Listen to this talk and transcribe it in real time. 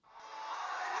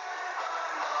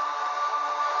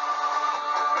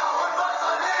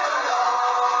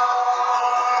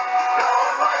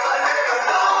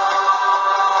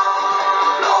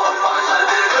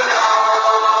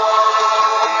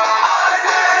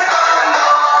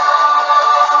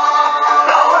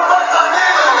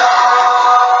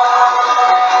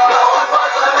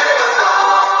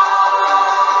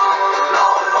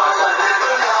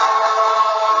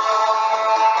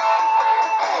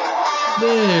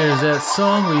Here's that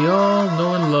song we all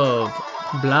know and love.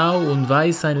 Blau und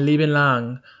Weiß ein Leben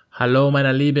lang. Hallo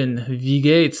meine Lieben, wie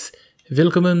geht's?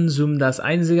 Willkommen zum das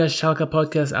einzige Schalke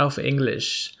Podcast auf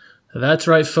English. That's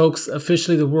right folks,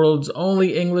 officially the world's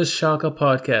only English Schalke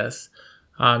podcast.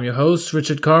 I'm your host,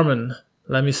 Richard Carmen.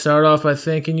 Let me start off by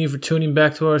thanking you for tuning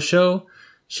back to our show.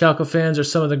 Schalke fans are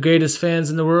some of the greatest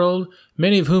fans in the world,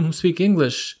 many of whom speak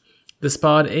English. This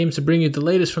pod aims to bring you the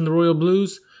latest from the Royal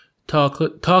Blues, talk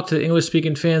to the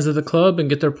English-speaking fans of the club and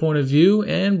get their point of view,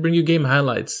 and bring you game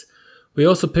highlights. We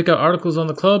also pick out articles on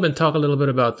the club and talk a little bit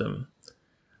about them.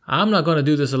 I'm not going to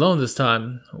do this alone this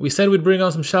time. We said we'd bring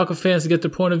on some Schalke fans to get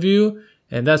their point of view,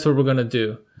 and that's what we're going to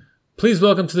do. Please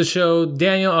welcome to the show,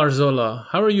 Daniel Arzola.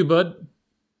 How are you, bud?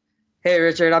 Hey,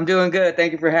 Richard. I'm doing good.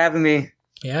 Thank you for having me.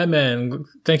 Yeah, man.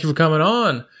 Thank you for coming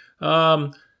on. Let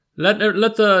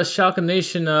the Schalke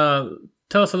Nation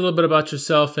tell us a little bit about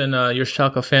yourself and your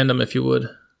Schalke fandom, if you would.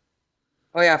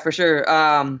 Oh, yeah, for sure.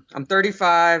 I'm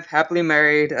 35, happily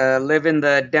married, live in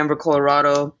the Denver,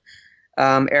 Colorado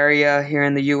area here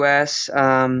in the U.S.,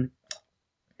 and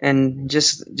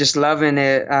just loving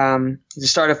it.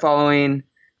 Just started following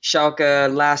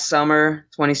Schalke last summer,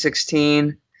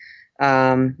 2016,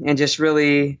 and just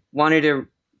really wanted to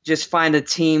just find a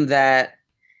team that,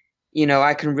 you know,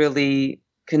 I can really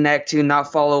connect to,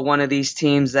 not follow one of these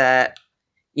teams that,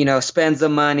 you know, spends the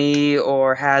money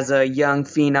or has a young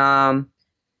phenom.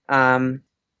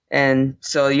 And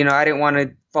so, you know, I didn't want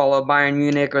to follow Bayern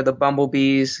Munich or the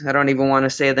Bumblebees. I don't even want to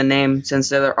say the name since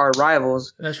they're our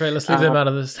rivals. That's right. Let's leave them out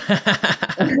of this.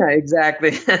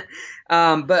 Exactly.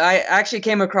 But I actually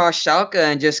came across Schalke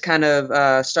and just kind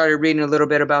of started reading a little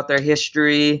bit about their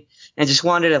history and just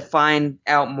wanted to find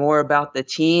out more about the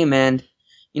team, and,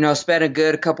 you know, spent a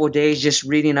good couple of days just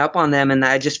reading up on them, and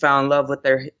I just fell in love with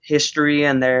their history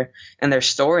and their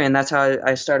story, and that's how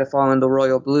I started following the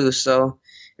Royal Blues. So,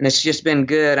 and it's just been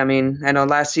good. I mean, I know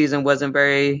last season wasn't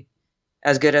very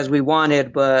as good as we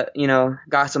wanted, but, you know,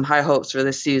 got some high hopes for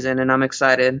this season, and I'm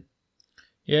excited.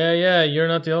 Yeah, you're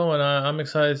not the only one. I'm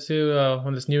excited too.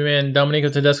 When this new man Domenico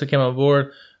Tedesco came on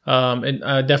board,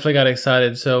 I definitely got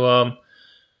excited. So,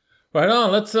 right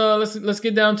on. Let's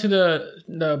get down to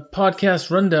the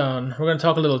podcast rundown. We're going to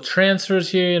talk a little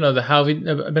transfers here. You know, the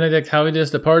Benedikt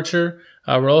Höwedes departure.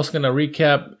 We're also going to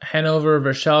recap Hannover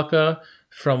versus Schalke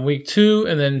from week 2,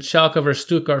 and then Schalke versus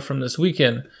Stuttgart from this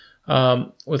weekend.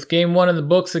 With game 1 in the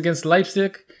books against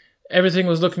Leipzig, everything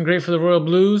was looking great for the Royal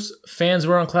Blues. Fans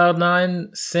were on cloud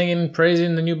 9, singing,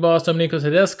 praising the new boss Domenico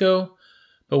Tedesco.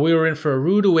 But we were in for a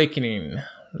rude awakening.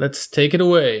 Let's take it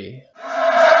away.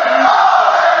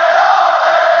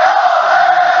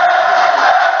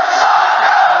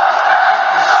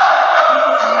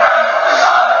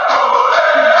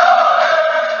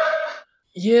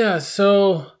 Yeah,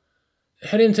 so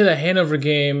heading into the Hanover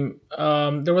game,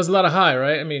 there was a lot of high,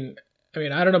 right? I mean,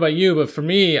 I don't know about you, but for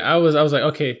me, I was like,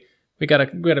 okay, we got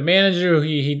a manager.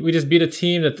 We just beat a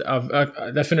team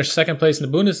that finished second place in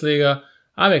the Bundesliga.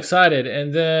 I'm excited,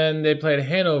 and then they played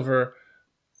Hanover.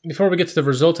 Before we get to the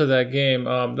result of that game,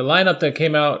 the lineup that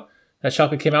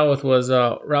Schalke came out with was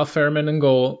Ralf Fährmann in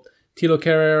goal, Thilo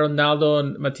Kehrer, Ronaldo,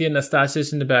 and Matías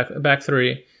Nastasic in the back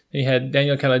three. Then you had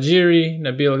Daniel Caligiuri,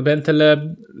 Nabil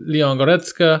Bentaleb, Leon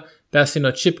Goretzka, Bastian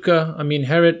Oczipka, Amin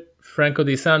Harit, Franco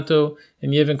Di Santo,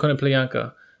 and Yevhen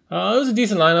Konoplyanka. It was a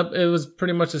decent lineup. It was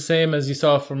pretty much the same as you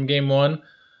saw from game 1.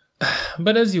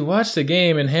 But as you watched the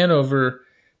game in Hanover,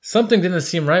 something didn't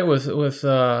seem right with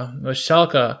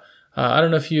Schalke. I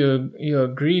don't know if you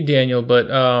agree, Daniel, but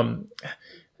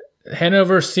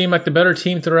Hanover seemed like the better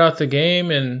team throughout the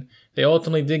game, and they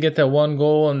ultimately did get that one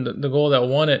goal and the goal that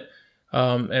won it.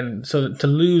 And so to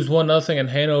lose 1-0 in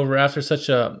Hanover after such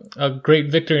a great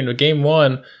victory in the game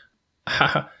 1,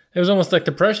 it was almost like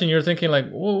depression. You're thinking like,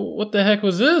 whoa, what the heck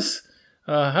was this?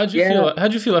 How'd you feel?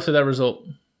 How'd you feel after that result?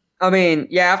 I mean,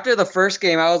 yeah, after the first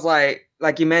game, I was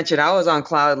like you mentioned, I was on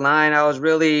cloud 9. I was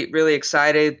really, really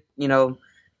excited, you know,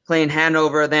 playing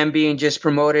Hanover, them being just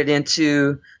promoted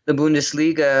into the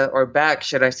Bundesliga, or back,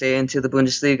 should I say, into the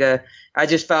Bundesliga. I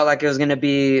just felt like it was going to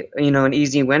be, you know, an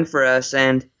easy win for us.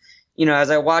 And, you know,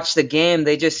 as I watched the game,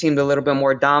 they just seemed a little bit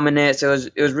more dominant. So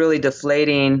it was really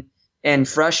deflating and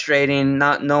frustrating,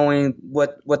 not knowing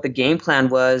what the game plan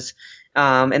was.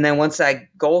 And then once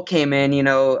that goal came in, you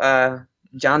know,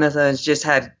 Jonathan just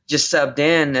subbed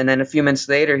in, and then a few minutes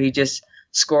later he just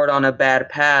scored on a bad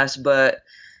pass. But,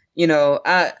 you know,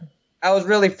 I was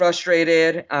really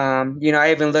frustrated. You know,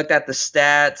 I even looked at the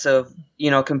stats of,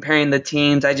 you know, comparing the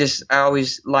teams. I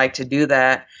always like to do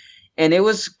that. And it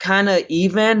was kind of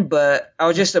even, but I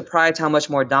was just surprised how much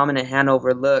more dominant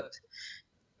Hanover looked.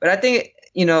 But I think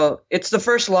it's the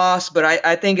first loss, but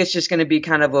I think it's just going to be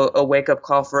kind of a wake up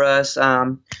call for us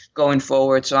going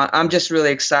forward. So I'm just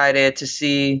really excited to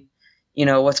see,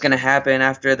 what's going to happen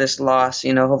after this loss.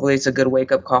 Hopefully it's a good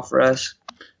wake up call for us.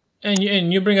 And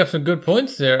you bring up some good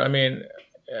points there. I mean,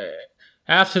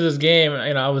 after this game,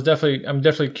 I'm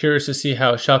definitely curious to see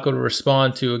how Schalke would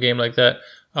respond to a game like that.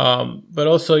 But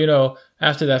also,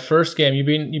 after that first game,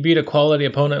 you beat a quality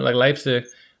opponent like Leipzig.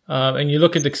 And you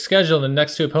look at the schedule, the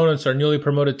next two opponents are newly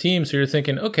promoted teams. So you're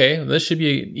thinking, okay, this should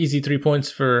be easy 3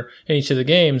 points in each of the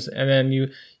games. And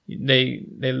then they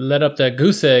let up that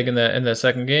goose egg in the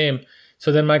second game.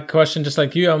 So then my question, just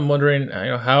like you, I'm wondering,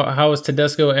 how is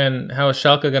Tedesco and how is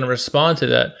Schalke going to respond to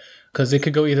that? Because it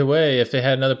could go either way. If they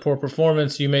had another poor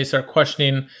performance, you may start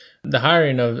questioning the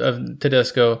hiring of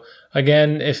Tedesco.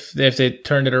 Again, if they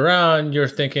turned it around, you're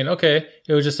thinking, okay,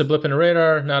 it was just a blip in the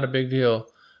radar, not a big deal.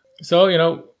 So,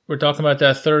 we're talking about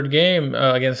that third game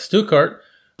against Stuttgart.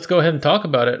 Let's go ahead and talk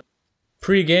about it.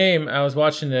 Pre-game, I like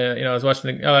watching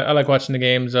the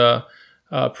games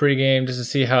pre-game just to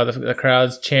see how the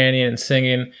crowd's chanting and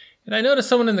singing. And I noticed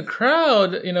someone in the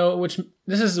crowd, which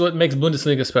this is what makes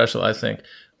Bundesliga special, I think.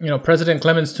 President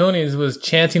Clemens Tönnies was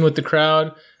chanting with the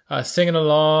crowd, singing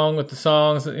along with the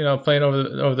songs, playing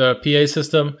over the PA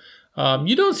system.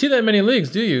 You don't see that many leagues,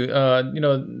 do you?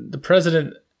 The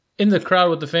president in the crowd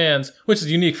with the fans, which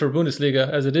is unique for Bundesliga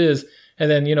as it is,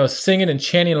 and then, singing and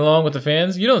chanting along with the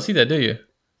fans. You don't see that, do you?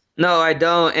 No, I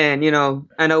don't. And,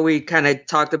 I know we kind of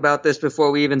talked about this before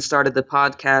we even started the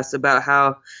podcast about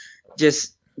how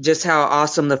just how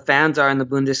awesome the fans are in the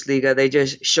Bundesliga. They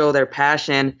just show their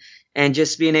passion, and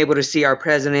just being able to see our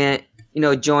president,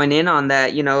 join in on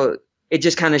that, it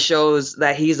just kind of shows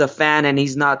that he's a fan and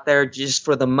he's not there just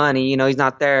for the money. He's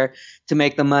not there to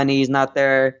make the money. He's not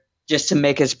there just to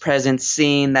make his presence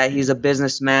seen, that he's a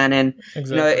businessman. And,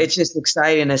 exactly. It's just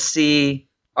exciting to see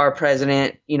our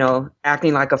president,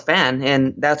 acting like a fan.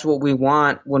 And that's what we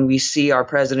want when we see our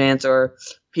presidents or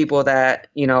people that,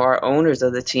 are owners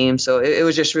of the team. So it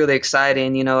was just really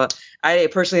exciting. I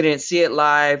personally didn't see it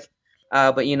live,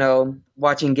 but,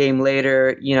 watching game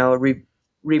later,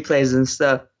 replays and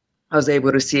stuff, I was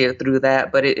able to see it through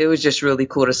that. But it was just really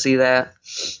cool to see that.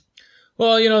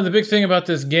 Well, the big thing about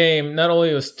this game, not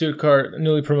only was Stuttgart a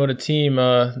newly promoted team,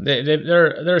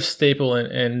 they're a staple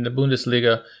in the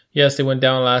Bundesliga. Yes, they went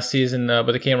down last season,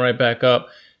 but they came right back up.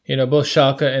 Both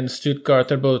Schalke and Stuttgart,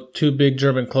 they're both two big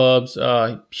German clubs.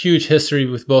 Huge history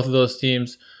with both of those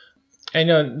teams.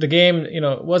 And, the game,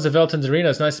 was at Veltins Arena.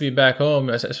 It's nice to be back home,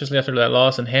 especially after that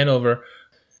loss in Hanover.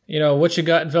 What you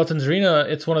got in Veltins Arena,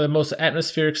 it's one of the most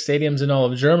atmospheric stadiums in all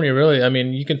of Germany, really. I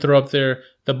mean, you can throw up there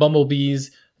the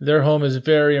Bumblebees. Their home is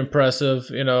very impressive,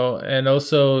 and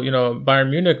also, Bayern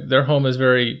Munich, their home is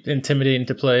very intimidating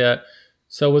to play at.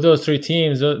 So with those three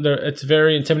teams, it's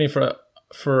very intimidating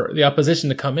for the opposition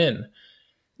to come in.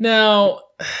 Now,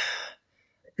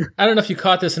 I don't know if you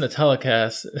caught this in a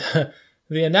telecast.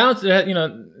 The announcer,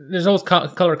 there's always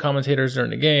color commentators during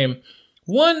the game.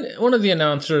 One of the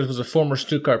announcers was a former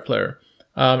Stuttgart player.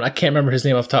 I can't remember his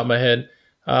name off the top of my head.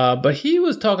 But he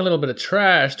was talking a little bit of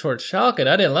trash towards Schalke, and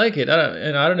I didn't like it. I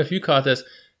don't know if you caught this,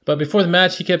 but before the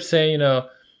match, he kept saying,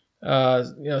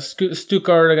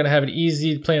 Stuttgart are going to have it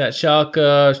easy playing at Schalke.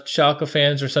 Schalke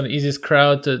fans are some of the easiest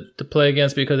crowd to play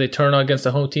against because they turn on against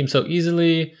the home team so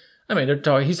easily. I mean,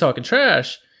 he's talking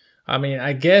trash. I mean,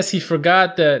 I guess he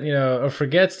forgot that, or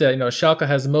forgets that, Schalke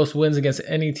has the most wins against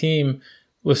any team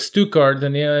with Stuttgart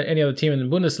than any other team in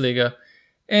the Bundesliga.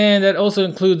 And that also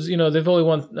includes, they've only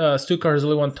won, Stuttgart has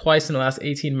only won twice in the last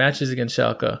 18 matches against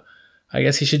Schalke. I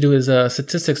guess he should do his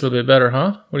statistics a little bit better,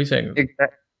 huh? What do you think?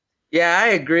 Exactly. Yeah, I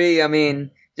agree. I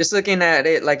mean, just looking at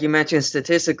it, like you mentioned,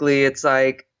 statistically, it's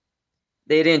like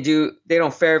they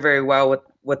don't fare very well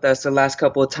with us the last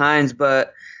couple of times.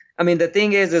 But I mean, the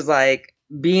thing is like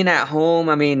being at home.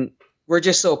 I mean, we're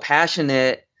just so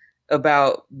passionate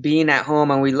about being at home,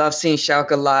 and we love seeing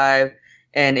Schalke live.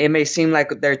 And it may seem like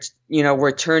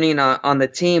we're turning on the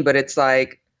team, but it's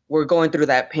like we're going through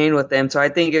that pain with them. So I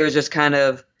think it was just kind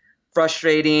of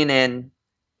frustrating and,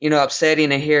 upsetting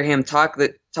to hear him talk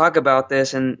about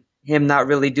this and him not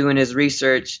really doing his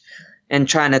research and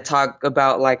trying to talk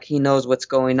about like he knows what's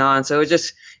going on. So it was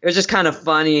just kind of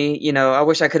funny. I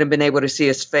wish I could have been able to see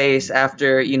his face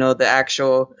after, the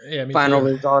actual final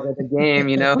result of the game,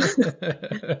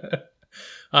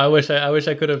 I wish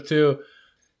I could have too.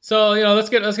 So, let's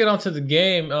get on to the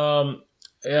game.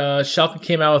 Schalke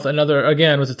came out with with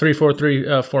a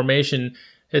 3-4-3 formation.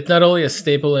 It's not only a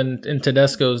staple in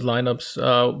Tedesco's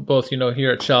lineups, both,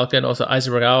 here at Schalke and also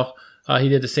Eisenberg auch. He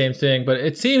did the same thing, but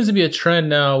it seems to be a trend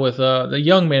now with the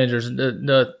young managers,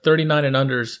 the 39 and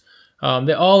unders.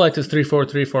 They all like this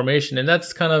 3-4-3 formation, and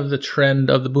that's kind of the trend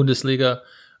of the Bundesliga.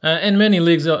 And many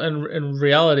leagues in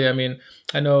reality. I mean,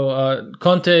 I know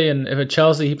Conte and if at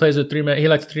Chelsea, he plays with 3-man. He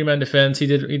likes 3-man defense. He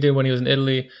did when he was in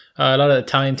Italy. A lot of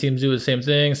Italian teams do the same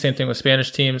thing. Same thing with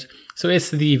Spanish teams. So it's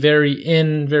the very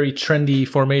trendy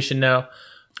formation now.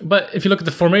 But if you look at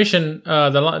the formation,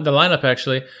 the lineup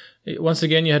actually, once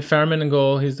again you had Fährmann in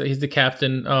goal. He's the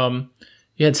captain.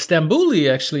 You had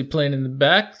Stambouli actually playing in the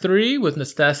back three with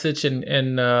Nastasic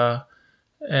and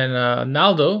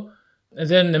Naldo. And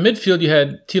then in the midfield, you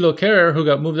had Thilo Kehrer, who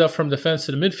got moved up from defense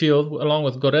to the midfield, along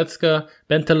with Goretzka,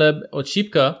 Bentaleb,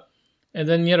 Oczipka. And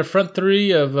then you had a front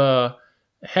three of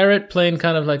Harit playing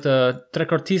kind of like the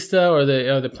trequartista or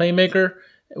the playmaker,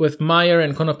 with Maier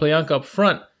and Konoplyanka up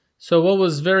front. So what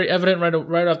was very evident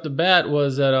right off the bat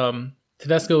was that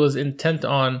Tedesco was intent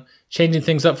on changing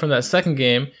things up from that second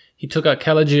game. He took out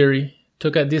Caligiuri,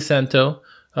 took out Di Santo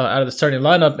out of the starting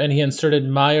lineup, and he inserted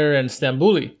Maier and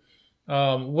Stambouli.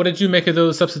 What did you make of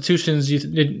those substitutions?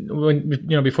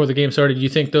 Before the game started, do you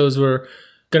think those were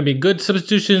going to be good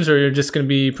substitutions, or you're just going to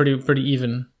be pretty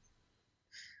even?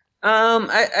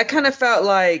 I kind of felt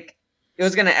like it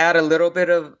was going to add a little bit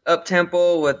of up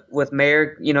tempo with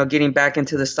Maier, getting back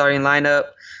into the starting lineup.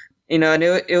 And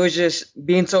it was just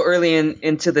being so early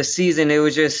into the season.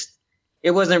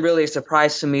 It wasn't really a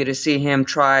surprise to me to see him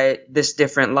try this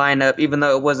different lineup, even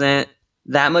though it wasn't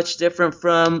that much different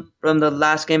from the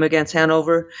last game against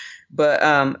Hanover. But,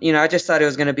 I just thought it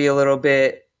was going to be a little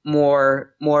bit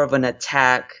more of an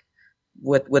attack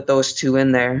with those two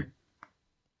in there.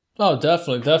 Oh,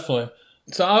 definitely.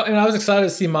 So, I was excited to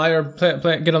see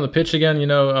Maier get on the pitch again.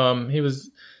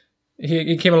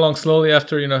 He came along slowly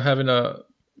after, having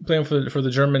playing for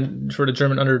the German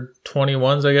under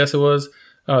 21s, I guess it was,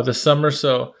 this summer.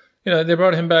 So, they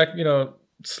brought him back,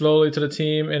 slowly to the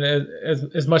team, and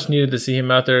it's much needed to see him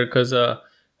out there because it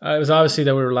was obviously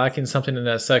that we were lacking something in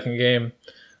that second game.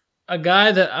 A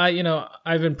guy that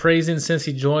I've been praising since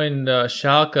he joined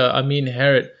Schalke, Amin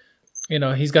Harit.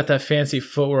 He's got that fancy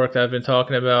footwork that I've been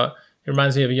talking about. It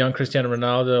reminds me of a young Cristiano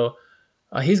Ronaldo.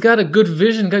 He's got a good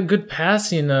vision, got good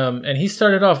passing, and he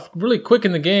started off really quick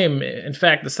in the game. In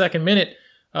fact, the second minute,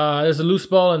 there's a loose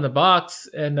ball in the box,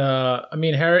 and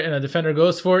Amin Harit and a defender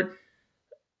goes for it.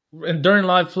 And during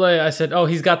live play, I said, "Oh,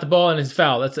 he's got the ball and it's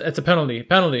foul. It's a penalty.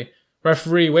 Penalty."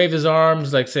 Referee waved his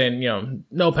arms like saying,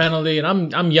 no penalty. And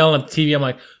I'm yelling at the TV. I'm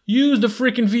like, "Use the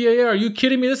freaking VAR. Are you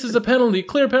kidding me? This is a penalty,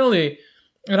 clear penalty."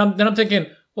 And I'm thinking,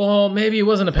 well, maybe it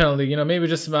wasn't a penalty. Maybe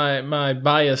just my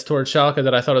bias towards Schalke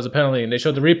that I thought it was a penalty. And they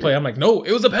showed the replay. I'm like, no,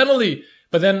 it was a penalty.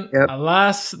 But then,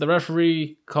 alas, the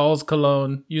referee calls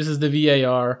Cologne, uses the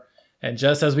VAR, and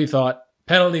just as we thought,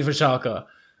 penalty for Schalke.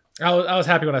 I was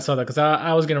happy when I saw that because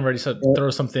I was getting ready to throw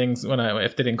some things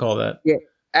if they didn't call that. Yeah,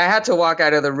 I had to walk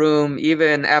out of the room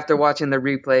even after watching the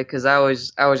replay because I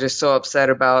was just so upset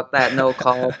about that no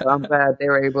call. But I'm glad they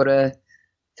were able to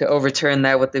overturn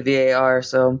that with the VAR.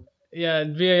 So yeah,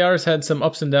 VAR's had some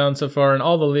ups and downs so far in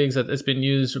all the leagues that it's been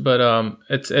used, but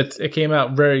it came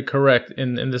out very correct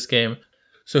in this game.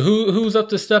 So who's up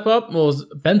to step up? Well, it was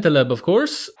Bentaleb, of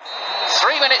course.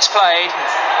 3 minutes played,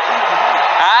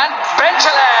 and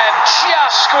Bentaleb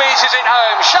just squeezes it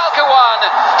home. Schalke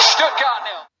 1, Stuttgart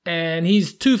 0. And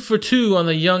he's 2 for 2 on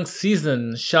the young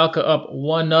season. Schalke up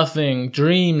 1-0.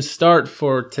 Dream start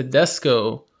for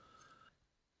Tedesco.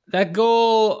 That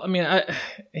goal,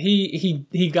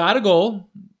 he got a goal.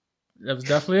 That was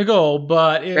definitely a goal,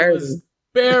 but it was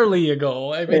barely a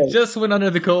goal. It just went under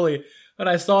the goalie. When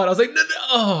I saw it, I was like, no.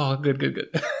 Oh, good.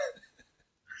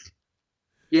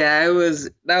 Yeah,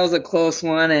 that was a close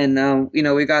one, and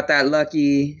we got that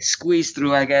lucky squeeze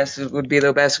through, I guess would be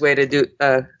the best way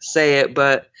to say it.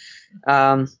 But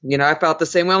I felt the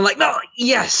same way. I'm like, no,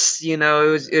 yes, it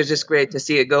was just great to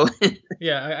see it go.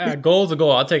 Yeah, a goal's a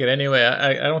goal. I'll take it anyway.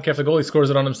 I don't care if the goalie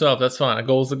scores it on himself. That's fine. A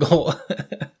goal's a goal.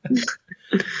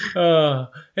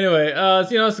 Anyway,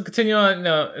 let's continue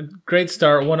on. Great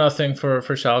start, 1-0 for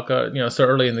Schalke. So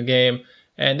early in the game.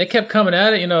 And they kept coming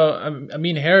at it,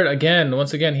 Harit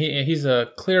once again, he's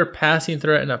a clear passing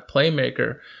threat and a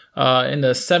playmaker. In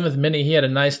the 7th minute, he had a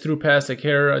nice through pass to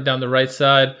Kehrer down the right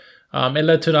side. It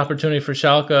led to an opportunity for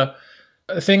Schalke.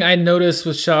 The thing I noticed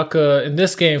with Schalke in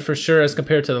this game, for sure, as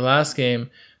compared to the last game,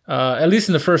 at least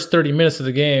in the first 30 minutes of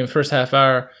the game, first half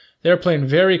hour, they were playing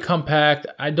very compact.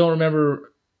 I don't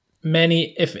remember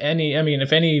many, if any,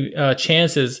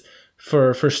 chances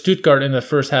for Stuttgart in the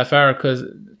first half hour because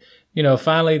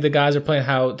finally the guys are playing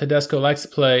how Tedesco likes to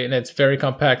play, and it's very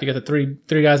compact. You got the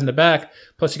three guys in the back,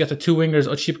 plus you got the two wingers,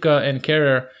 Oczipka and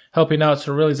Kehrer, helping out.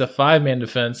 So really, it's a 5-man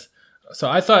defense. So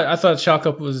I thought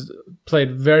Schalke was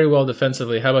played very well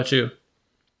defensively. How about you?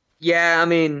 Yeah, I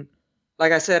mean,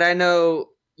 like I said, I know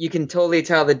you can totally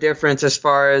tell the difference as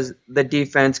far as the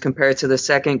defense compared to the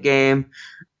second game.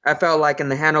 I felt like in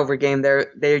the Hanover game,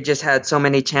 they just had so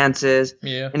many chances,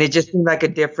 and it just seemed like a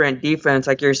different defense.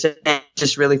 Like you're saying, it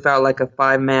just really felt like a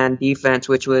 5-man defense,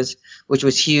 which was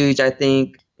huge, I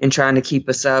think, in trying to keep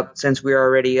us up since we were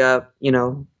already up,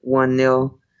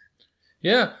 1-0.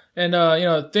 Yeah,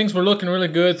 and things were looking really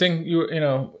good.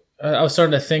 I was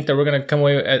starting to think that we're going to come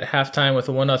away at halftime with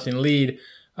a 1-0 lead,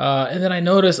 and then I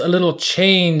noticed a little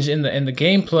change in the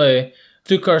gameplay.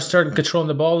 Stuttgart started controlling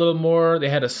the ball a little more. They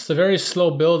had a very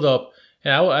slow build-up,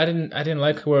 and I didn't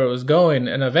like where it was going.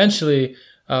 And eventually,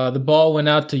 the ball went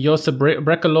out to Josip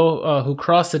Brekalo, who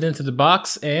crossed it into the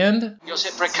box, and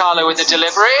Josip Brekalo with the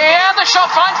delivery, and the shot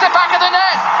finds the back of the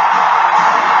net.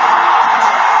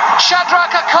 Shadrach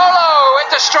Akolo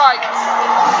with the strike.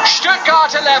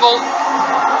 Stuttgart are level.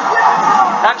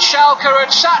 And Schalke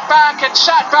had sat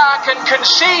back and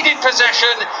conceded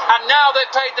possession, and now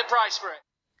they've paid the price for it.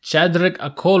 Shadrach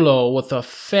Akolo with a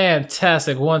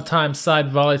fantastic one-time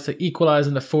side volley to equalize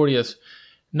in the 40th.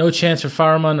 No chance for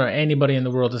Farman or anybody in the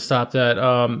world to stop that.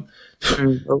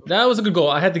 That was a good goal.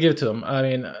 I had to give it to him. I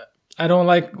mean, I don't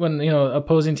like when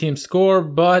opposing teams score,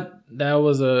 but that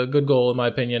was a good goal in my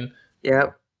opinion.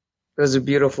 Yep. It was a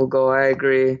beautiful goal. I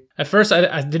agree. At first,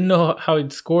 I didn't know how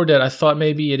he'd scored that. I thought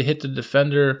maybe it hit the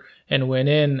defender and went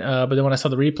in. But then when I saw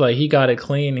the replay, he got it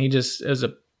clean. It was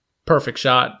a perfect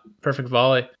shot, perfect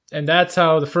volley. And that's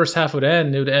how the first half would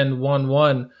end. It would end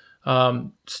 1-1.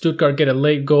 Stuttgart get a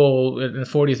late goal in the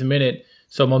 40th minute.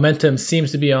 So momentum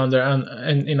seems to be in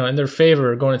their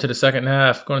favor going into the second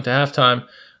half, going into halftime.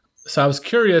 So I was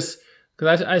curious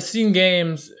because I've seen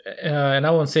games, and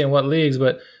I won't say in what leagues,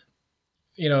 but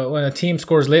when a team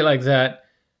scores late like that,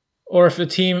 or if a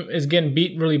team is getting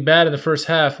beat really bad in the first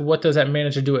half, what does that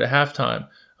manager do at halftime?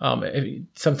 A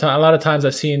lot of times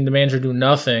I've seen the manager do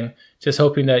nothing, just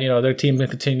hoping that their team can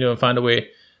continue and find a way.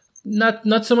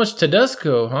 Not so much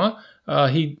Tedesco, huh?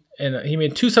 He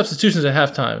made 2 substitutions at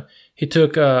halftime. He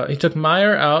took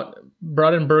Meyer out,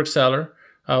 brought in Bergstaller,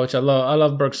 which I love. I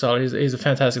love Bergstaller. He's a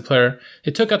fantastic player.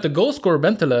 He took out the goal scorer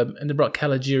Bentaleb, and they brought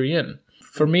Caligiuri in.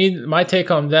 For me, my take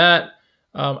on that.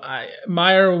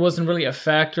 Meyer wasn't really a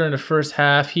factor in the first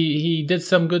half. He did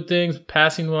some good things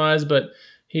passing wise, but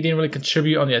he didn't really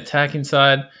contribute on the attacking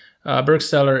side.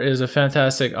 Bergstaller is a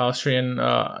fantastic Austrian. Like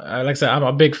I said, I'm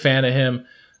a big fan of him.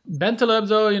 Bentaleb,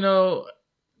 though,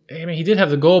 he did have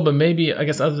the goal, but maybe I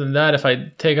guess other than that, if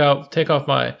I take off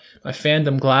my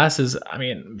fandom glasses, I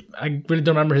really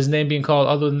don't remember his name being called.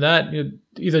 Other than that,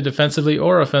 either defensively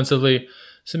or offensively.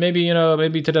 So maybe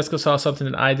Tedesco saw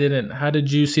something that I didn't. How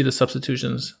did you see the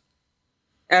substitutions?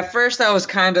 At first, I was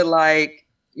kind of like,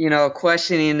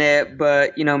 questioning it,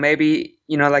 but, maybe,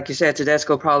 like you said,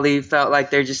 Tedesco probably felt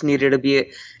like there just needed to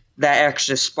be that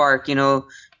extra spark. We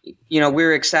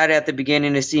were excited at the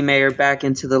beginning to see Meyer back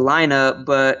into the lineup,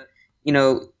 but,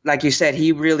 like you said,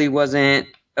 he really wasn't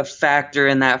a factor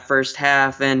in that first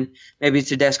half, and maybe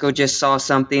Tedesco just saw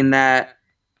something that,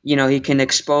 he can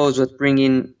expose with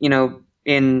bringing,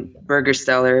 in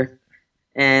Bergstaller.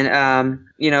 And,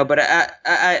 but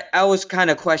I was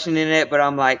kind of questioning it, but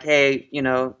I'm like, hey,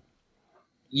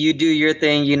 you do your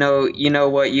thing, you know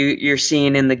what you're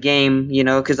seeing in the game,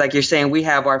 because like you're saying, we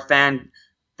have our fan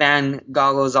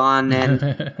goggles on, and,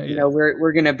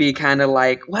 we're going to be kind of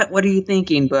like, what are you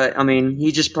thinking? But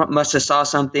he just must have saw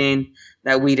something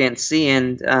that we didn't see.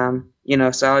 And,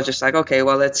 so I was just like, okay,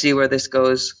 well, let's see where this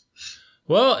goes.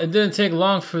 Well, it didn't take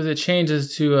long for the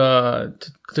changes to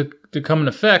come into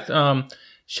effect.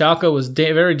 Schalke was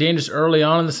very dangerous early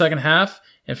on in the second half.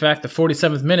 In fact, the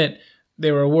 47th minute,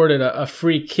 they were awarded a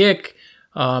free kick.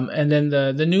 And then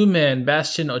the new man,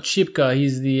 Bastian Oczipka,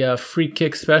 he's the free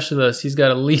kick specialist. He's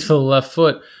got a lethal left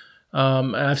foot.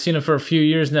 I've seen him for a few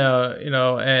years now,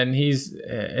 and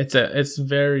it's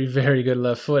very, very good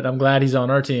left foot. I'm glad he's on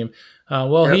our team.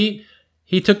 Yep.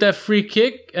 He took that free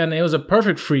kick, and it was a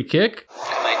perfect free kick.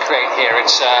 And they create here.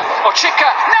 It's Oczipka,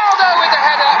 Naldo with the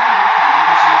header.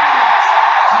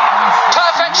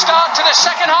 Perfect start to the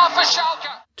second half for Schalke.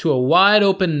 To a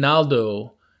wide-open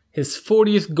Naldo, his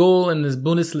 40th goal in his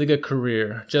Bundesliga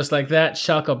career. Just like that,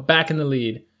 Schalke back in the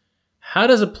lead. How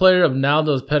does a player of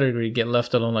Naldo's pedigree get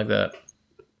left alone like that?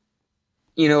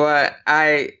 You know what?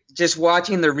 I just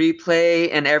watching the replay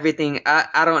and everything,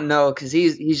 I don't know, because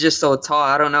he's just so tall.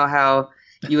 I don't know how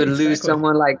you would Exactly. lose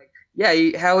someone like,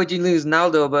 how would you lose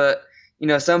Naldo? But,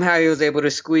 somehow he was able to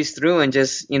squeeze through and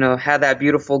just, had that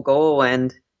beautiful goal.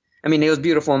 And, it was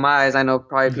beautiful in my eyes. I know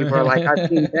probably people are like, I've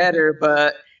seen better,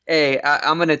 but hey,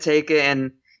 I'm gonna take it,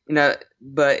 and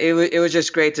but it was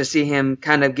just great to see him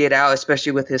kind of get out,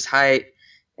 especially with his height,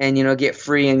 and get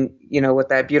free, and with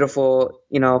that beautiful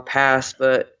pass.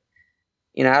 But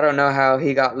I don't know how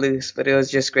he got loose, but it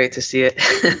was just great to see it.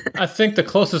 I think the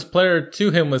closest player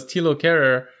to him was Thilo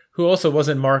Kehrer, who also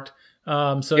wasn't marked.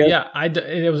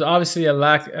 It was obviously a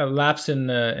lapse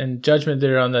in judgment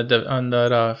there on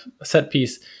that set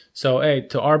piece. So hey,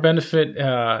 to our benefit,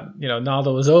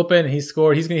 Naldo was open, he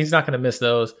scored. He's not going to miss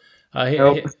those.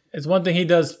 It's one thing he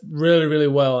does really, really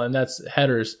well, and that's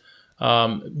headers.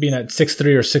 Being at 6'3"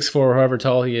 or 6'4", or however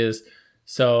tall he is.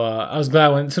 So I was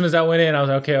glad as soon as that went in, I was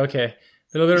like, okay, a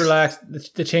little bit relaxed.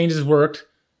 The changes worked,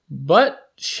 but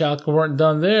Schalke weren't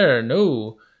done there.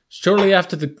 No. Shortly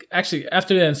after the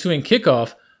ensuing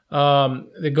kickoff,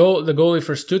 the goalie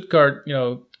for Stuttgart,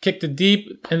 kicked it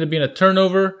deep, ended up being a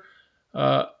turnover.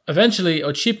 Eventually,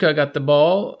 Ochipka got the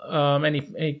ball, and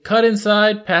he cut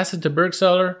inside, passed it to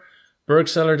Bergseller.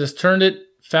 Bergseller just turned it,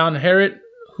 found Herret,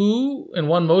 who, in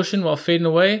one motion while fading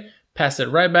away, passed it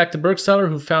right back to Bergseller,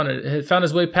 who found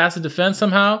his way past the defense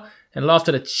somehow and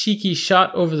lofted a cheeky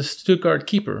shot over the Stuttgart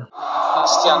keeper.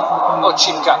 Christian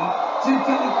Ochipka.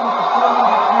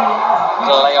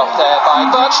 Layoff there by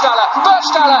Burgstaller.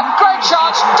 Burgstaller, great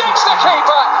chance, digs the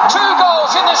keeper. 2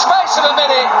 goals in the space of a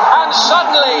minute, and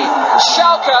suddenly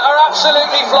Schalke are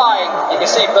absolutely flying. You can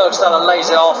see Burgstaller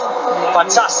lays it off.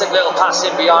 Fantastic little pass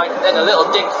in behind, then a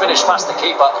little dink finish past the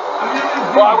keeper.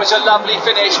 Well, it was a lovely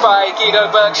finish by Guido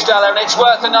Burgstaller, and it's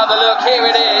worth another look. Here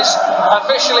it is,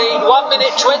 officially 1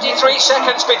 minute 23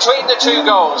 seconds between the 2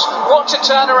 goals. What a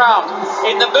turnaround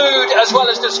in the mood as well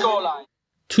as the scoreline.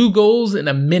 2 goals in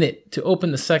a minute to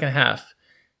open the second half.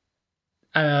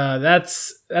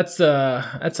 That's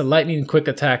a lightning quick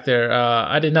attack there.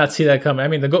 I did not see that coming. I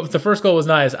mean, the first goal was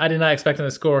nice. I did not expect them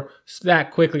to score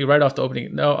that quickly right off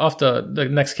the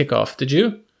next kickoff. Did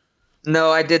you?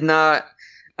 No, I did not.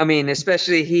 I mean,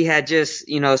 especially he had just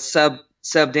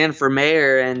subbed in for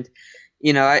Mayer, and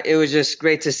it was just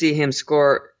great to see him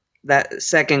score that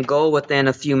second goal within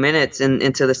a few minutes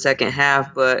into the second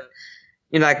half. But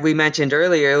like we mentioned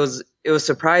earlier, it was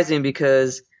surprising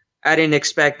because I didn't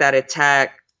expect that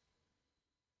attack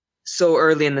so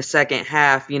early in the second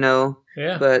half, Yeah.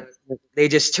 But they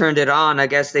just turned it on. I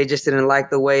guess they just didn't like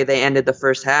the way they ended the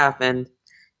first half, and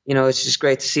it's just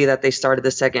great to see that they started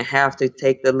the second half to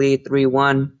take the lead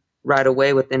 3-1 right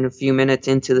away within a few minutes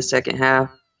into the second half.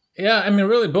 Yeah, I mean,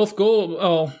 really, both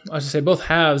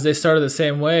halves, they started the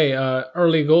same way.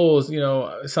 Early goals,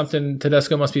 something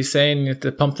Tedesco must be saying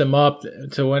to pump them up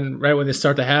to right when they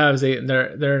start the halves,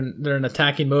 they're in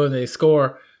attacking mode and they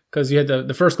score, because you had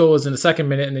the first goal was in the second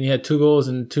minute, and then you had 2 goals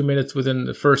in 2 minutes within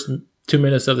the first 2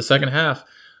 minutes of the second half.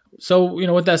 So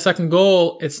with that second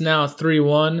goal, it's now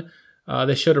 3-1.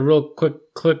 They showed a real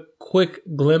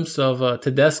quick glimpse of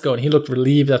Tedesco, and he looked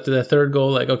relieved after the third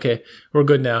goal, like, okay, we're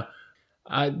good now.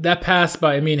 That pass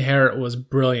by Amin Herret was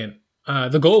brilliant.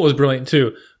 The goal was brilliant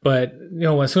too. But,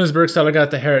 as soon as Bergstaller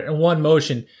got the Herret in one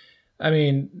motion, I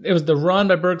mean, it was the run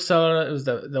by Bergstaller. It was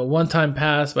the one-time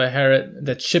pass by Herret,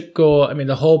 the chip goal. I mean,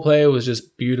 the whole play was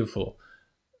just beautiful.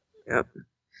 Yep.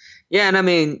 Yeah, and I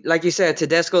mean, like you said,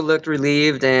 Tedesco looked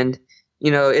relieved, and,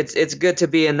 it's good to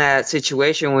be in that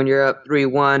situation when you're up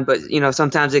 3-1. But,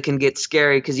 sometimes it can get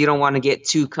scary because you don't want to get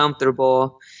too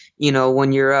comfortable,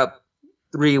 when you're up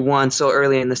 3-1 so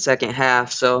early in the second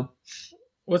half. So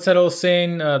what's that old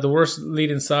saying? The worst lead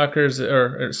in soccer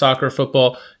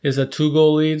football is a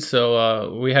 2-goal lead.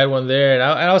 So we had one there, and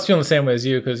I was feeling the same way as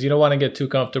you, because you don't want to get too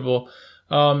comfortable.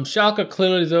 Schalke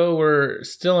clearly, though, were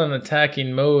still in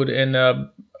attacking mode, and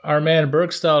our man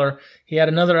Bergstaller, he had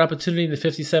another opportunity in the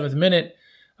 57th minute.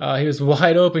 He was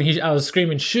wide open. I was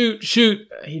screaming, shoot, shoot.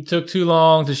 He took too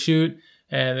long to shoot,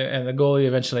 and the goalie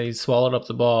eventually swallowed up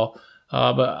the ball.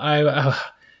 But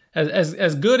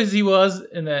as good as he was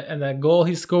in that goal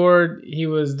he scored, he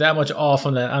was that much off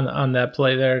on that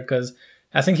play there, because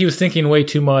I think he was thinking way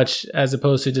too much as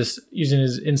opposed to just using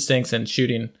his instincts and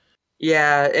shooting.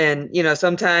 Yeah, and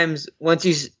sometimes once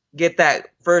you get that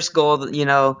first goal,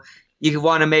 you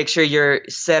want to make sure you're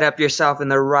set up yourself in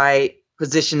the right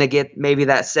position to get maybe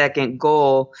that second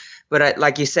goal. But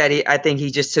like you said, I think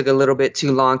he just took a little bit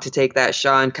too long to take that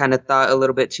shot and kind of thought a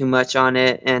little bit too much on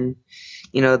it, and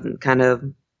kind of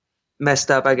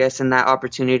messed up, I guess, in that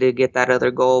opportunity to get that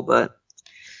other goal. But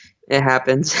it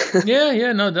happens.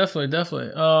 yeah, no, definitely.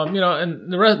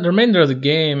 And the remainder of the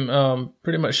game,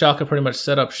 Schalke pretty much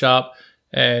set up shop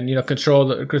and control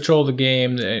the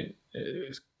game.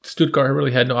 Stuttgart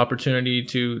really had no opportunity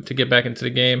to get back into the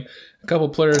game. A couple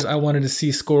players I wanted to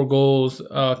see score goals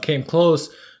came close.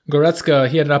 Goretzka,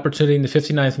 he had an opportunity in the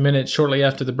 59th minute shortly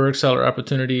after the Bergstaller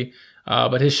opportunity,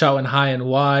 but his shot went high and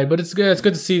wide. But it's good. It's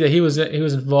good to see that he was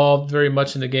involved very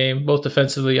much in the game, both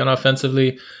defensively and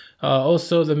offensively.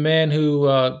 Also, the man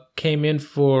who came in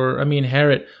for Amin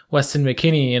Harit, Weston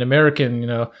McKennie, an American,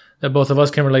 that both of us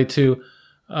can relate to.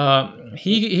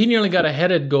 He nearly got a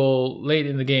headed goal late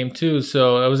in the game too.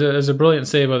 So it was a brilliant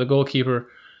save by the goalkeeper.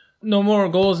 No more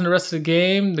goals in the rest of the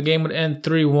game. The game would end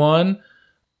 3-1.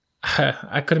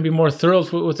 I couldn't be more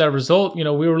thrilled with that result. We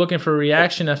were looking for a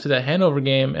reaction after that Hanover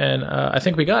game, and I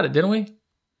think we got it, didn't we?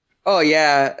 Oh,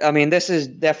 yeah. I mean, this is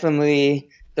definitely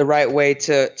the right way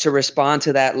to respond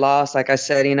to that loss. Like I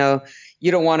said,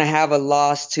 you don't want to have a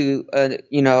loss to a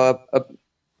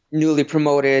newly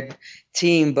promoted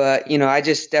team, but, I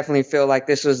just definitely feel like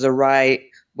this was the right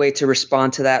way to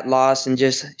respond to that loss and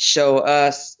just show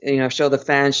us, show the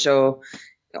fans, show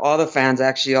all the fans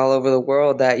actually all over the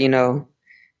world that,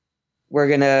 we're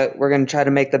gonna try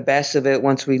to make the best of it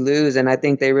once we lose. And I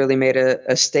think they really made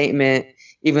a statement,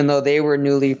 even though they were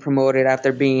newly promoted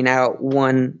after being out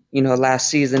one, last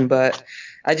season. But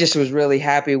I just was really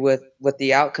happy with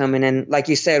the outcome. And then, like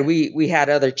you said, we had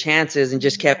other chances and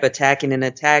just kept attacking and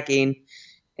attacking.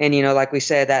 And, like we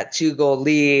said, that 2-goal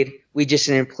lead, we just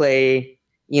didn't play,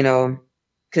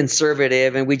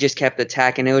 conservative, and we just kept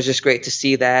attacking. It was just great to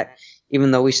see that,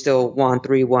 even though we still won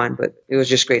 3-1, but it was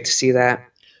just great to see that.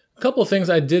 A couple of things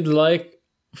I did like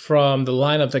from the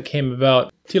lineup that came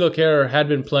about. Thilo Kehrer had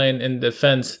been playing in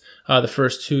defense the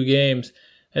first 2 games.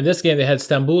 In this game, they had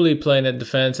Stambouli playing in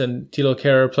defense and Thilo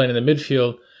Kehrer playing in the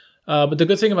midfield. But the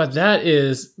good thing about that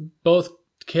is both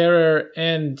Kehrer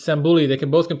and Stambouli, they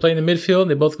both can play in the midfield.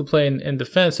 They both can play in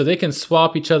defense, so they can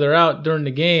swap each other out during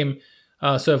the game.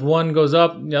 So if one goes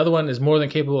up, the other one is more than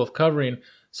capable of covering.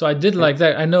 So I did like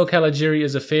that. I know Caligiuri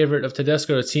is a favorite of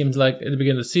Tedesco, it seems like, at the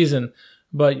beginning of the season.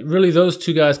 But really, those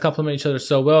two guys complement each other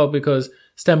so well because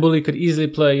Stambouli could easily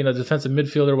play, defensive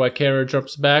midfielder while Kehrer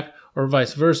drops back, or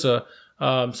vice versa.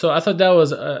 So I thought that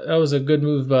was a good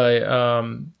move by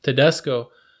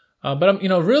Tedesco. But I'm,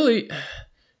 really,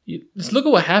 just look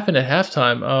at what happened at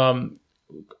halftime.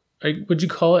 Would you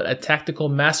call it a tactical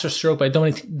masterstroke by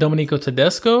Domenico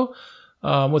Tedesco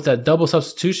with that double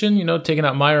substitution? Taking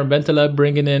out Meyer and Bentaleb,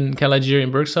 bringing in Caligiuri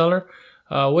and Bergstaller.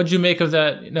 What did you make of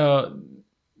that?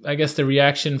 I guess the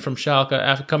reaction from Schalke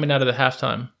after coming out of the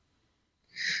halftime.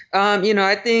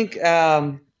 I think,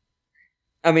 as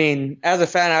a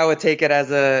fan, I would take it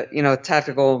as a,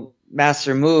 tactical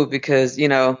master move because,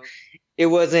 it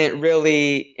wasn't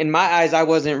really, in my eyes, I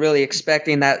wasn't really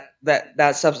expecting that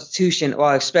substitution,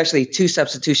 well, especially 2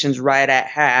 substitutions right at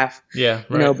half. Yeah,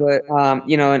 right.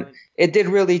 And it did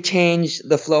really change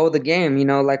the flow of the game.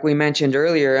 Like we mentioned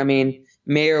earlier,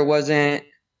 Meyer wasn't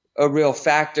a real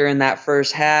factor in that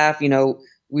first half.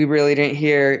 We really didn't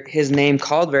hear his name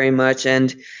called very much.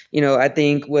 And, I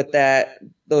think with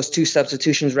those 2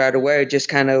 substitutions right away, it just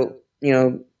kind of,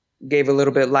 gave a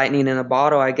little bit lightning in a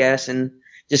bottle, I guess, and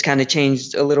just kind of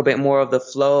changed a little bit more of the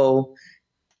flow.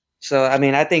 So,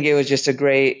 I think it was just a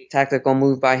great tactical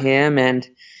move by him. And,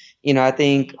 I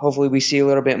think hopefully we see a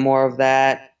little bit more of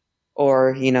that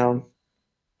or,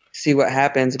 see what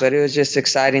happens. But it was just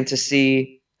exciting to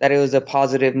see that it was a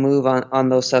positive move on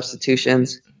those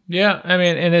substitutions. Yeah,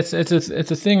 and it's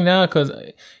a thing now because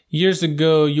years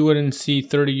ago you wouldn't see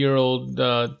 30-year-old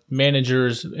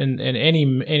managers in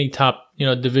any top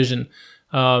division,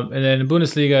 and then in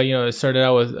Bundesliga it started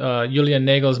out with Julian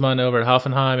Nagelsmann over at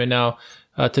Hoffenheim, and now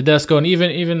Tedesco, and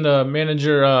even the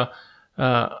manager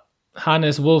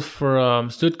Hannes Wolf for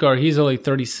Stuttgart, he's only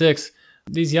 36.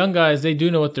 These young guys, they do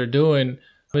know what they're doing.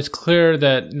 It's clear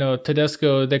that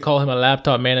Tedesco, they call him a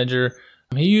laptop manager.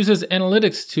 He uses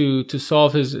analytics to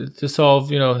solve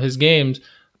his games.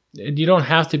 You don't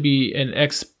have to be an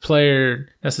ex-player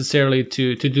necessarily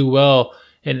to do well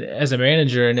as a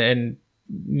manager, and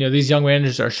these young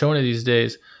managers are showing it these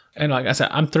days. And like I said,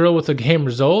 I'm thrilled with the game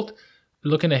result.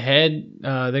 Looking ahead,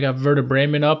 they got Werder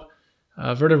Bremen up.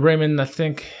 Werder Bremen, I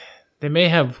think they may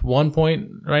have 1 point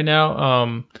right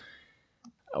now.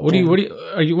 What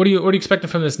are you expecting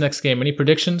from this next game? Any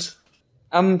predictions?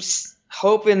 I'm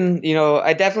hoping,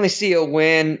 I definitely see a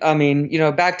win.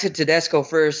 Back to Tedesco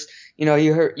first.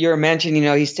 You're mentioning,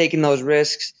 he's taking those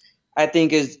risks. I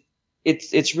think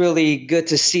it's really good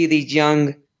to see these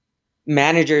young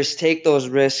managers take those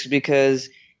risks because,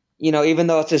 even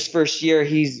though it's his first year,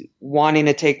 he's wanting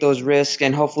to take those risks,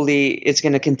 and hopefully it's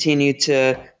going to continue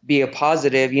to be a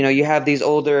positive. You have these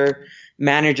older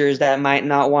managers that might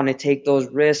not want to take those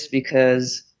risks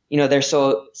because, they're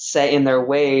so set in their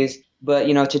ways. But,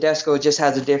 Tedesco just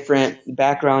has a different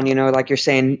background, like you're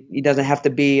saying, he doesn't have to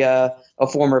be a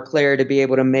former player to be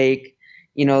able to make,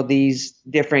 these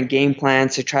different game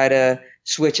plans to try to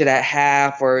switch it at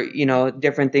half or,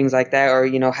 different things like that,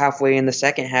 or, halfway in the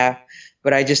second half.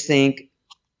 But I just think,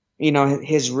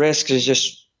 his risk is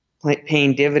just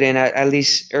paying dividend at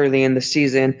least early in the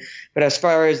season. But as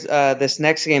far as this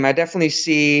next game, I definitely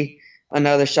see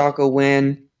another Schalke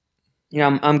win.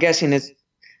 I'm guessing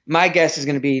my guess is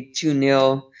going to be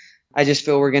 2-0. I just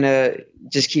feel we're going to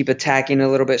just keep attacking a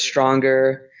little bit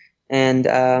stronger. And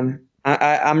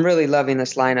I'm really loving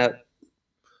this lineup.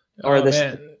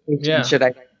 The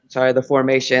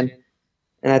formation.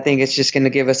 And I think it's just going to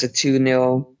give us a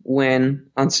 2-0 win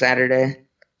on Saturday.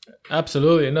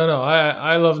 Absolutely. No,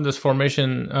 I love this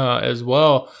formation as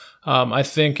well. I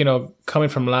think, coming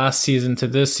from last season to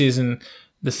this season,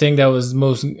 the thing that was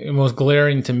most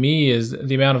glaring to me is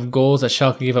the amount of goals that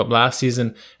Schalke gave up last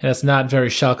season. And it's not very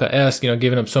Schalke-esque,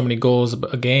 giving up so many goals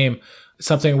a game.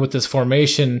 Something with this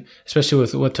formation, especially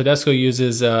with what Tedesco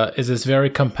uses, is this very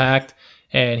compact.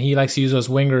 And he likes to use those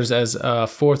wingers as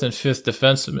fourth and fifth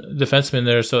defensemen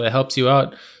there. So it helps you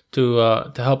out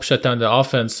to help shut down the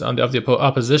offense of the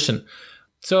opposition.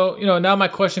 So, now my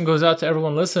question goes out to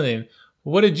everyone listening.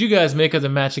 What did you guys make of the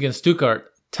match against Stuttgart?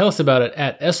 Tell us about it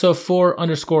at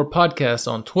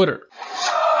SO4_podcast on Twitter.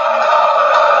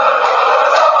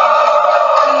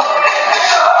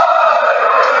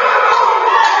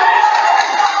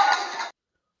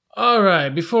 All right,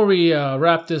 before we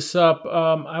wrap this up,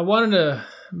 I wanted to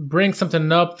bring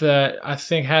something up that I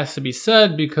think has to be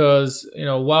said because,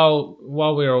 while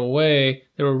we were away,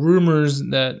 there were rumors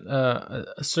that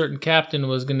a certain captain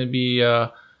was going to be, I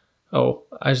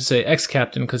should say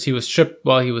ex-captain because he was stripped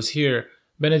while he was here.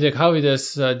 Benedikt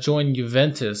Höwedes joined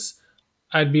Juventus.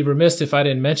 I'd be remiss if I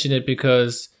didn't mention it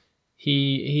because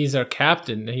he's our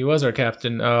captain. He was our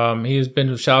captain. He's been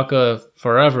with Schalke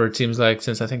forever, it seems like,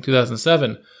 since I think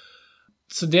 2007.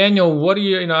 So Daniel, what are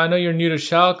you, I know you're new to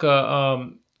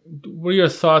Schalke. What are your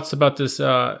thoughts about this,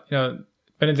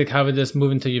 Benedikt Höwedes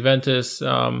moving to Juventus?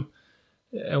 And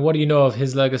what do you know of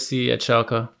his legacy at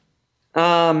Schalke?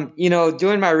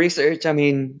 Doing my research,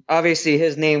 obviously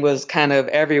his name was kind of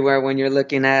everywhere when you're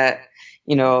looking at,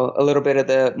 a little bit of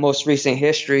the most recent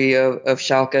history of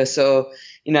Schalke. So,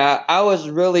 I was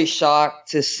really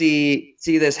shocked to see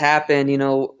this happen.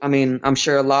 I'm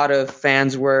sure a lot of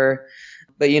fans were,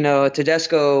 but,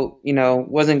 Tedesco,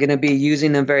 wasn't going to be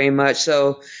using them very much.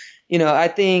 So, I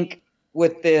think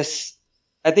with this,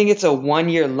 I think it's a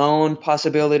 1-year loan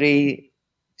possibility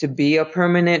to be a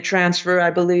permanent transfer, I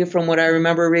believe, from what I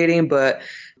remember reading. But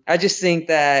I just think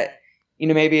that,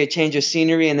 maybe a change of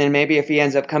scenery, and then maybe if he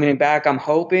ends up coming back, I'm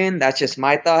hoping, that's just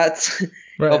my thoughts.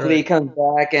 Hopefully he comes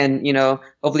back and,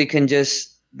 hopefully can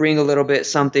just bring a little bit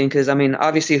something. Because,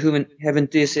 obviously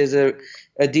Juventus is a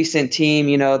decent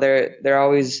team. They're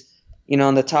always,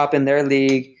 on the top in their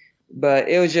league. But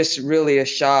it was just really a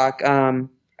shock.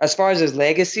 As far as his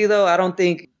legacy, though, I don't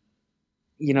think,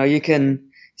 you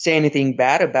can say anything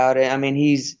bad about it.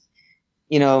 He's,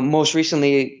 most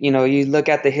recently, you look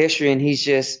at the history and he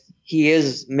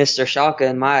is Mr. Schalke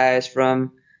in my eyes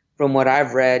from what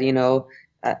I've read.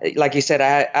 Like you said,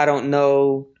 I don't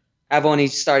know. I've only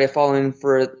started following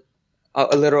for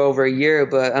a little over a year,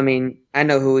 but I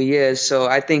know who he is. So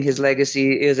I think his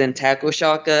legacy is intact with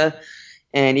Schalke.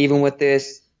 And even with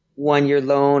this 1-year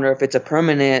loan, or if it's a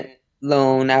permanent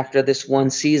loan after this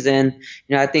one season,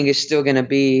 I think it's still going to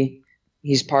be,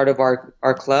 he's part of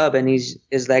our club, and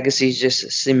his legacy is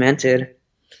just cemented.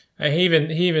 And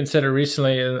he even said it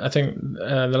recently. I think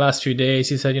the last few days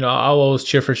he said, I'll always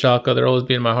cheer for Schalke. They'll always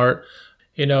be in my heart.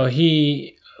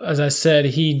 He, as I said,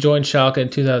 he joined Schalke in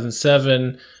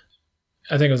 2007.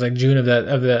 I think it was like June of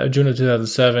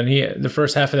 2007. The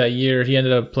first half of that year, he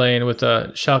ended up playing with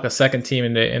the Schalke second team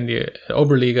in the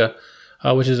Oberliga,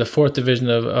 which is the fourth division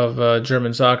of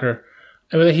German soccer.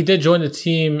 And he did join the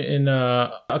team in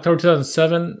October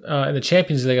 2007 in the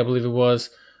Champions League, I believe it was.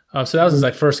 So that was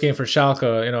his first game for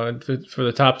Schalke, for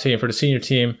the top team, for the senior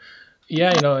team.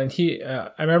 Yeah, and he,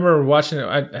 I remember watching it.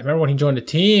 I remember when he joined the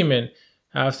team, and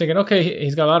I was thinking, okay,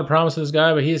 he's got a lot of promise with this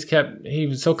guy, but he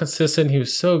was so consistent. He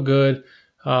was so good.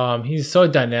 He's so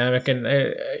dynamic, and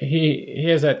he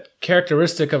has that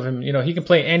characteristic of him. He can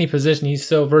play any position. He's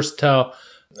so versatile.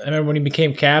 I remember when he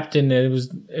became captain, it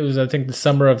was I think the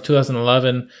summer of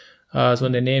 2011 is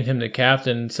when they named him the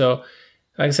captain. So,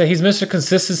 like I said, he's Mr.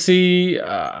 Consistency.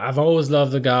 I've always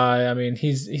loved the guy.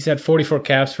 He's had 44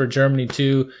 caps for Germany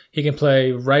too. He can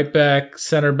play right back,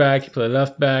 center back. He can play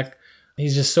left back.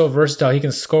 He's just so versatile. He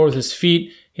can score with his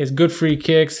feet. He has good free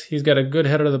kicks. He's got a good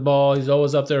header of the ball. He's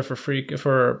always up there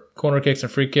for corner kicks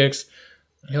and free kicks.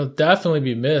 He'll definitely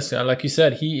be missed. Like you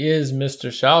said, he is Mr.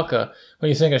 Schalke. When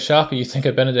you think of Schalke, you think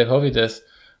of Benedikt Höwedes.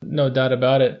 No doubt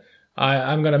about it.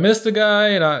 I'm going to miss the guy.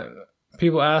 And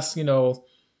people ask,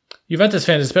 Juventus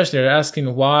fans especially are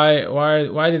asking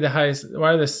why did they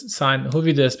sign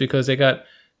Höwedes, because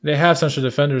they have central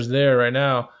defenders there right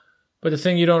now. But the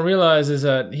thing you don't realize is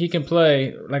that he can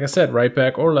play, like I said, right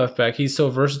back or left back. He's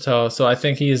so versatile. So I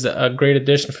think he's a great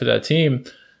addition for that team.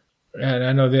 And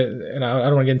I know that, and I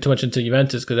don't want to get too much into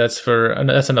Juventus because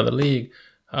that's another league.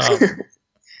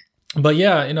 But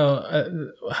yeah,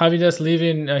 Höwedes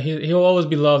leaving, he'll always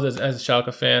be loved as a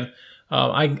Schalke fan.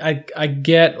 I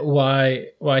get why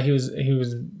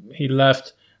he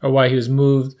left or why he was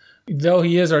moved. Though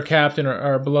he is our captain,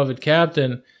 our beloved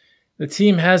captain, the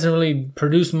team hasn't really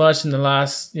produced much in the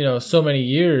last, so many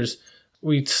years.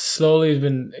 We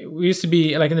used to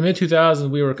be, like in the mid-2000s,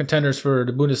 we were contenders for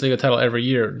the Bundesliga title every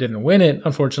year. Didn't win it,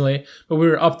 unfortunately, but we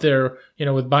were up there,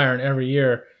 with Bayern every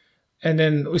year. And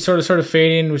then we started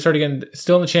fading. We started getting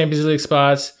still in the Champions League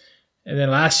spots. And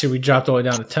then last year we dropped all the way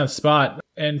down to 10th spot.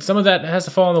 And some of that has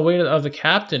to fall on the weight of the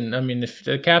captain. I mean, if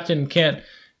the captain can't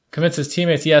convince his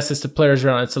teammates, yes, it's the players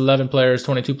around. It's 11 players,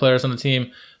 22 players on the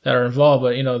team that are involved.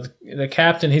 But, the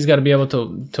captain, he's got to be able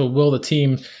to will the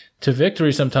team to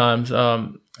victory sometimes.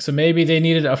 So maybe they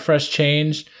needed a fresh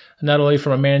change, not only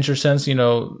from a manager sense,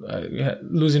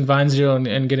 losing Weinzierl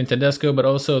and getting Tedesco, but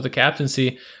also the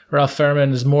captaincy. Ralf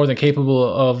Fährmann is more than capable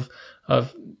of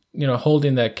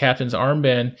holding that captain's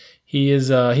armband.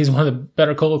 He's one of the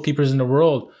better goalkeepers in the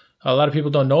world. A lot of people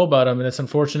don't know about him, and it's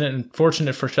unfortunate and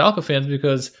fortunate for Schalke fans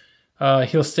because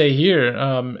he'll stay here.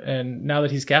 And now that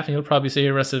he's captain, he'll probably stay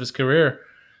here the rest of his career.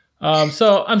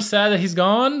 So I'm sad that he's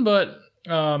gone, but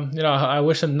I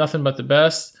wish him nothing but the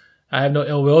best. I have no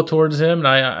ill will towards him, and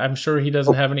I'm sure he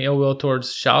doesn't have any ill will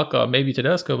towards Schalke, maybe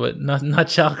Tedesco, but not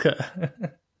Schalke.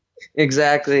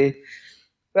 Exactly.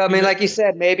 Well, I mean, like you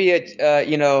said, maybe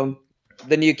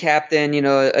the new captain,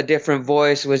 a different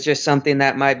voice was just something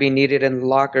that might be needed in the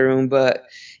locker room, but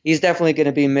he's definitely going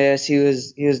to be missed. He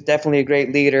was definitely a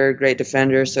great leader, great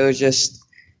defender. So it was just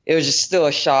still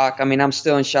a shock. I mean, I'm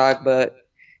still in shock, but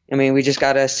I mean, we just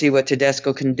got to see what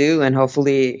Tedesco can do, and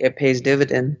hopefully it pays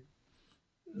dividend.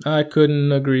 I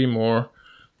couldn't agree more.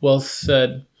 Well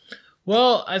said.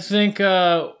 Well, I think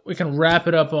we can wrap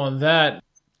it up on that.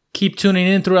 Keep tuning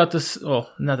in throughout this. Well,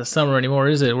 not the summer anymore,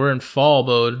 is it? We're in fall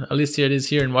mode. At least it is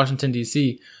here in Washington,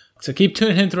 D.C. So keep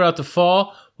tuning in throughout the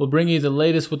fall. We'll bring you the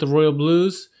latest with the Royal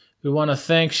Blues. We want to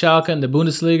thank Schalke and the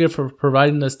Bundesliga for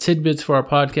providing us tidbits for our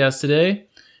podcast today.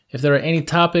 If there are any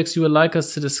topics you would like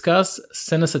us to discuss,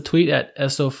 send us a tweet at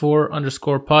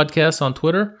SO4_podcast on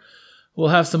Twitter. We'll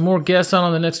have some more guests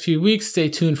on the next few weeks. Stay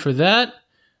tuned for that.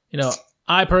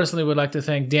 I personally would like to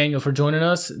thank Daniel for joining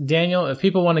us. Daniel, if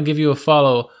people want to give you a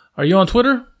follow, are you on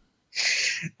Twitter?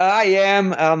 I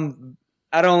am.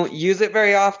 I don't use it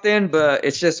very often, but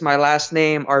it's just my last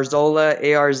name, Arzola,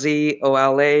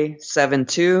 Arzola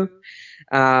 72.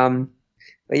 But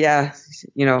yeah,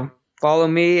 follow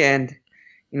me and,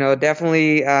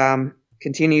 definitely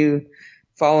continue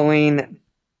following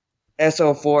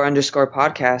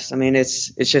SO4_podcast. I mean,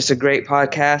 it's just a great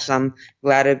podcast. I'm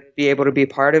glad to be able to be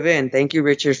part of it. And thank you,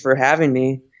 Richard, for having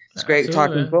me. It's great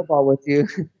talking football with you.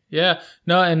 Yeah,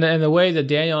 no, and the way that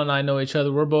Daniel and I know each other,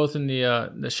 we're both in the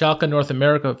Schalke North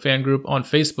America fan group on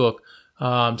Facebook.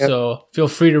 Yep. So feel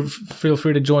free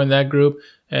to join that group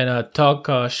and talk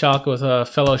Schalke with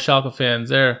fellow Schalke fans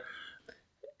there.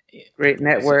 Great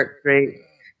network,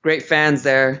 great fans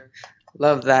there.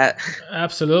 Love that.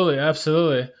 Absolutely.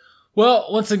 Well,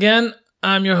 once again,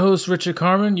 I'm your host, Richard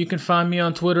Carman. You can find me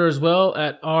on Twitter as well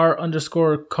at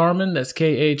R_Carman. That's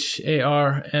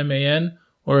KHARMAN.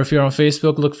 Or if you're on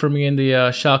Facebook, look for me in the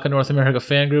Schalke North America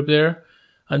fan group there.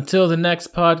 Until the next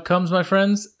pod comes, my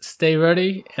friends, stay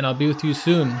ready, and I'll be with you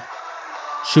soon.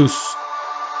 Tschüss.